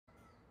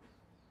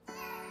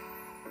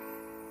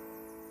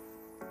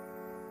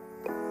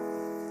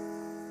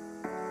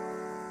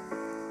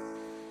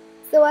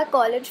So our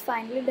college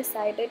finally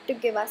decided to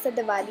give us a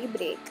Diwali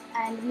break,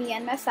 and me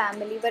and my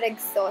family were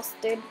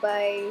exhausted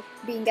by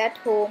being at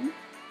home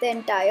the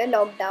entire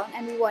lockdown,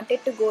 and we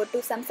wanted to go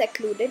to some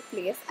secluded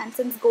place. And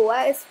since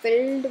Goa is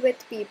filled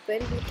with people,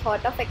 we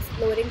thought of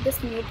exploring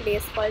this new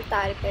place called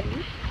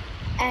Tarkali.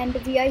 And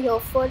we are here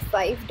for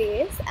 5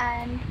 days,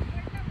 and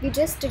we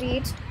just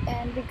reached,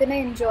 and we're gonna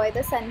enjoy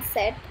the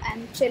sunset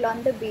and chill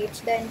on the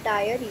beach the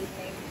entire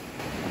evening.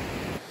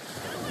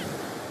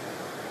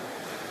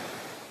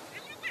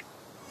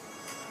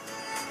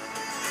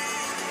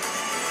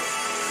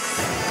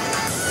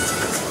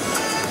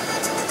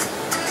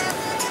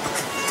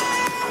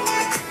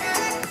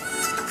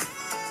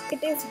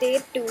 It is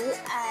day 2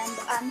 and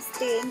I'm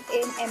staying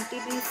in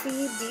MTBC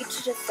Beach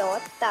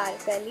Resort,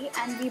 Tarkali,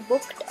 and we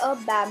booked a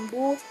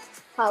bamboo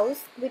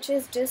house which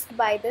is just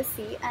by the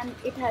sea, and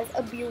it has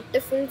a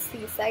beautiful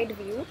seaside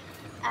view,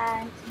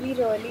 and we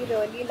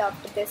really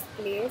loved this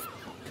place.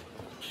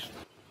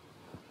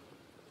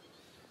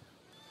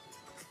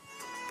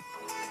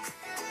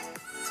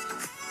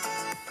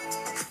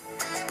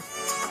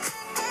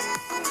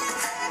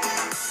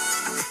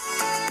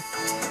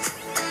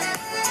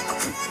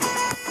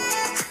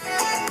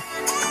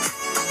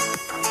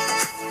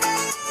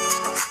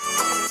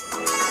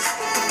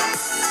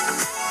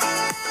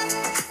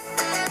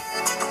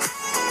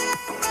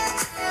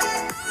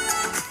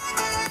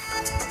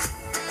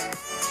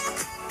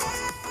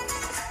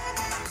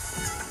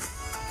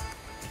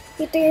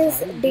 It is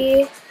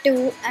day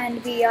 2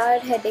 and we are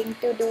heading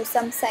to do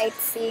some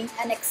sightseeing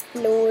and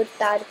explore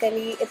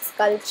Tarkali, its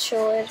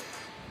culture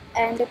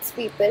and its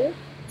people.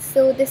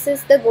 So this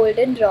is the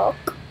Golden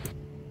Rock.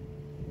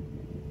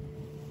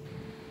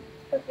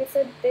 Okay,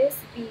 so this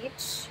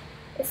beach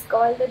is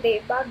called the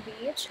Devbag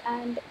Beach,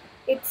 and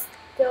it's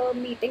the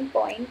meeting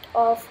point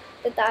of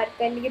the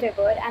Tarkali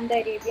River and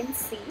the Arabian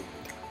Sea.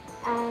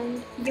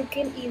 And you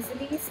can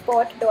easily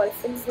spot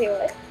dolphins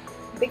here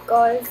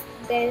because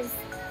there's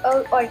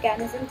an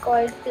organism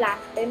called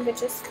plankton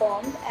which is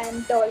formed,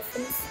 and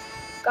dolphins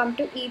come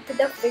to eat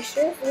the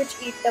fishes which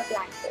eat the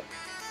plankton.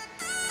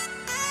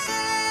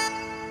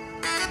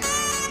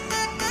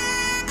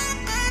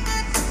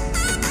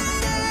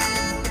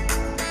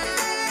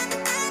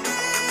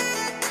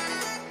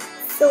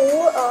 So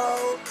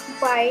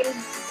while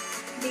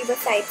we were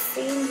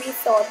sightseeing, we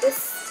saw this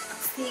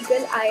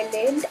seagull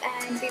island,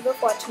 and we were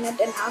fortunate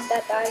enough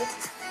that our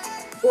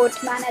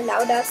boatman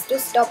allowed us to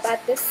stop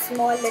at this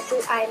small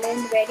little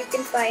island where you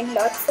can find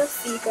lots of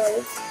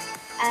seagulls.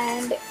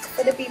 And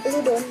for the people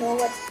who don't know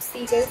what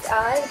seagulls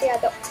are, they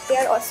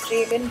are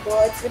Australian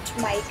birds which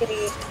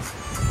migrate,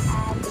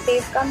 and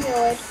they've come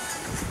here.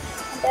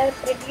 And they're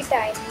pretty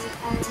tiny,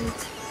 and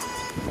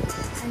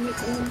you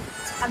can,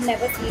 I've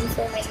never seen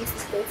so many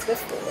seagulls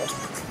before.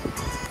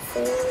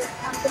 So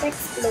I'm gonna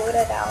explore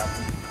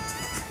around.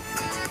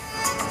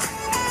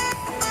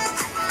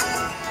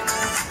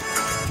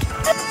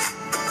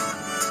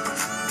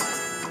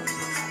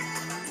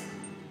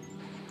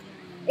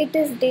 It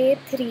is day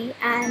 3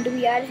 and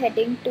we are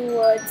heading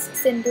towards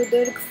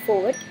Sindhudurg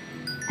Fort,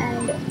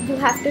 and you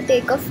have to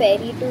take a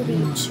ferry to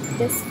reach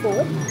this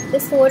fort.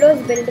 This fort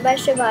was built by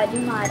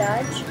Shivaji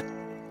Maharaj.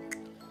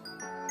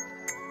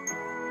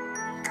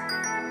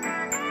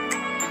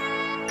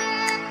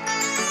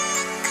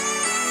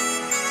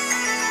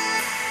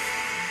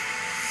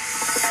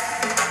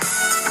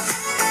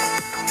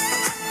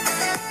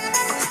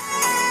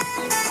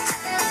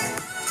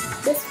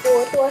 This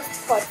fort was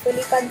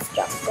thoughtfully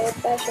constructed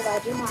by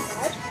Shivaji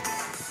Maharaj,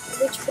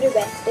 which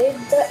prevented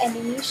the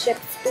enemy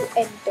ships to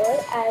enter,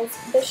 as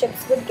the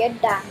ships would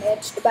get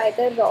damaged by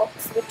the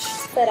rocks which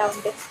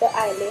surrounded the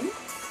island.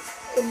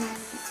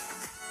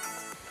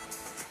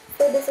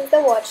 So this is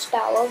the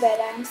watchtower where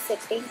I am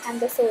sitting,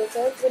 and the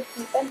soldiers would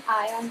keep an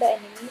eye on the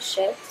enemy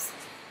ships,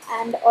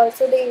 and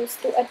also they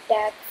used to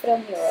attack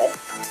from here.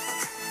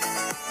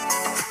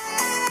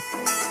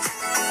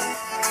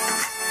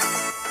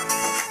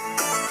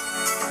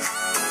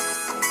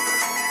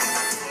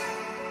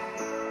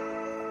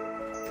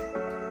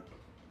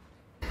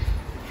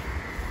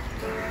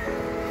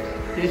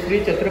 ये श्री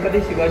छत्रपति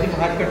शिवाजी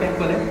महाराज का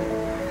temple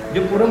है,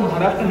 जो पूरा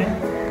महाराष्ट्र में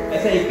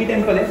ऐसा एक ही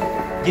temple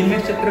है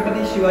जिनमें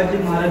छत्रपति शिवाजी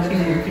महाराज की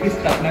मूर्ति की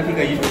स्थापना की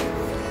गई है।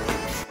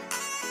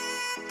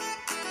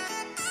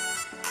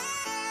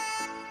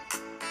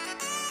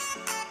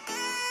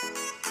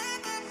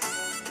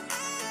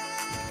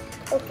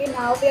 Okay,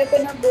 now we are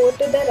gonna go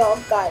to the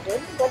rock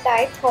garden. What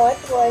I thought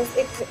was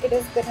it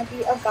is gonna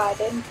be a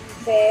garden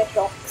where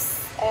rocks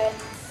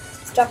and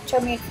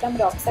structure made from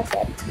rocks are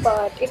kept,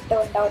 but it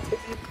turned out to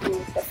be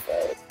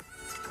beautiful.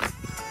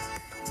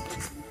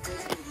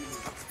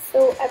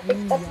 So I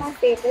picked up my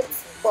favorite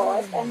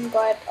spot and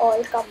got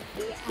all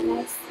comfy, and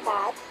I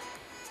sat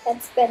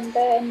and spent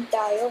the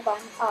entire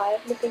 1 hour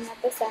looking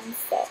at the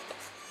sunset,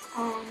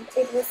 and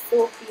it was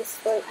so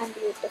peaceful and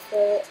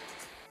beautiful.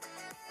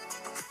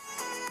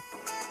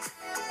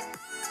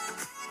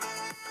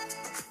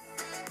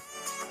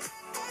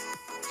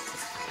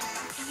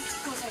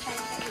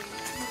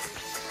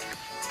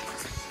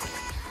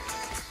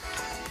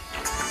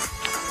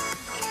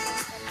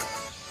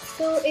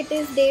 it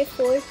is day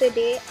 4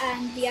 today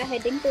and we are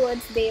heading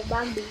towards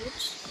Devbag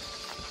beach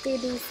to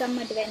do some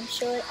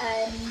adventure,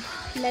 and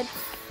let's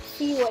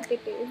see what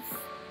it is.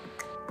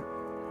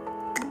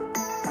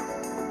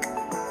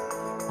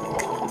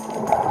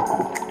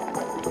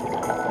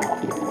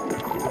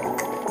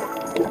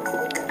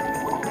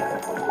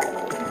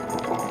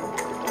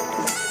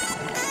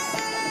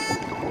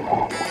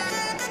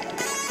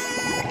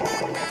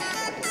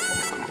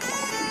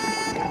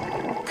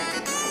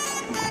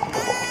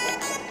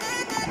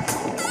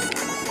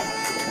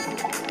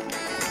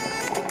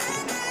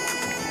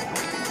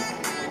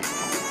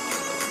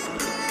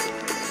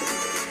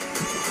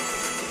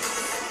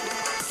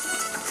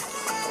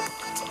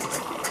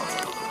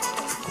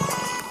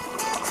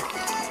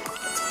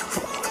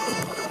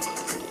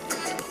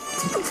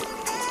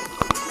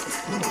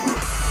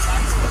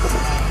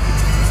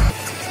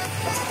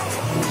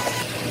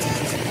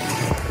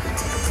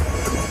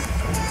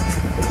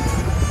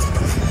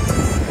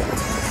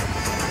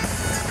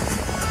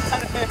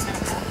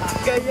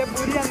 ये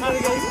पूरी अंदर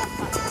गई।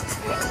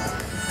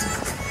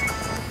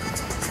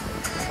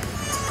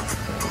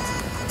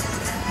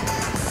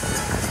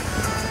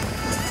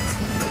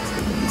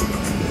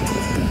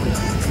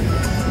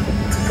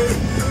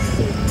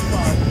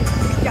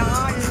 क्या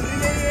हिल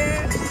रही है ये?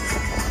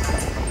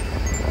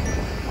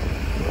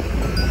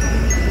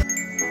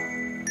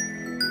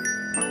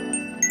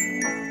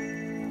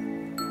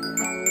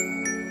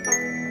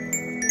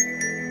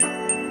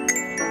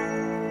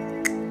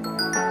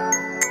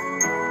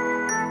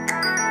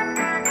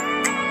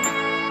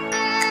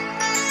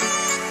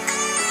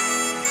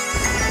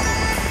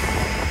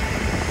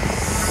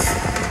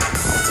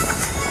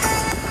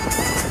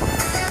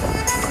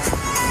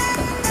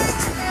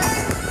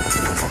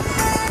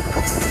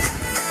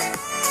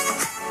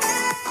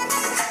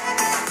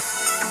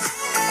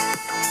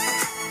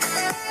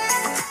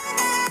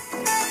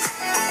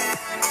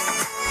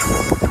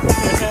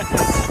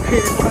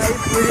 भाई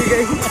पूरी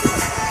गई।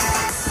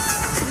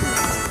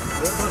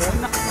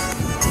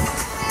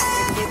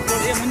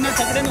 ये मुन्ना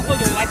छकड़े में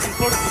खोजो लाइट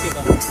छोड़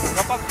दीजिएगा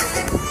गप्पा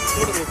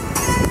छोड़ दो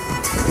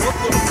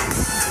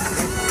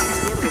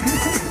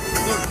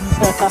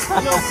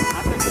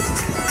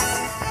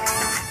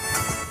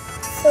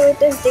So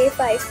it is day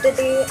 5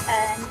 today,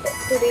 and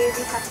today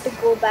we have to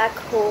go back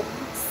home.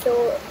 So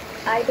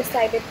I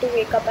decided to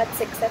wake up at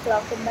 6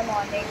 o'clock in the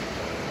morning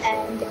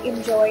and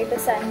enjoy the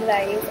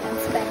sunrise and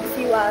spend a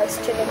few hours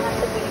chilling at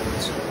the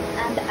beach,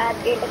 and at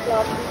 8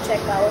 o'clock we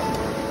check out.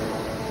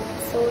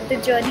 So the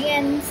journey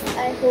ends.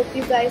 I hope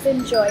you guys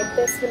enjoyed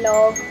this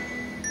vlog.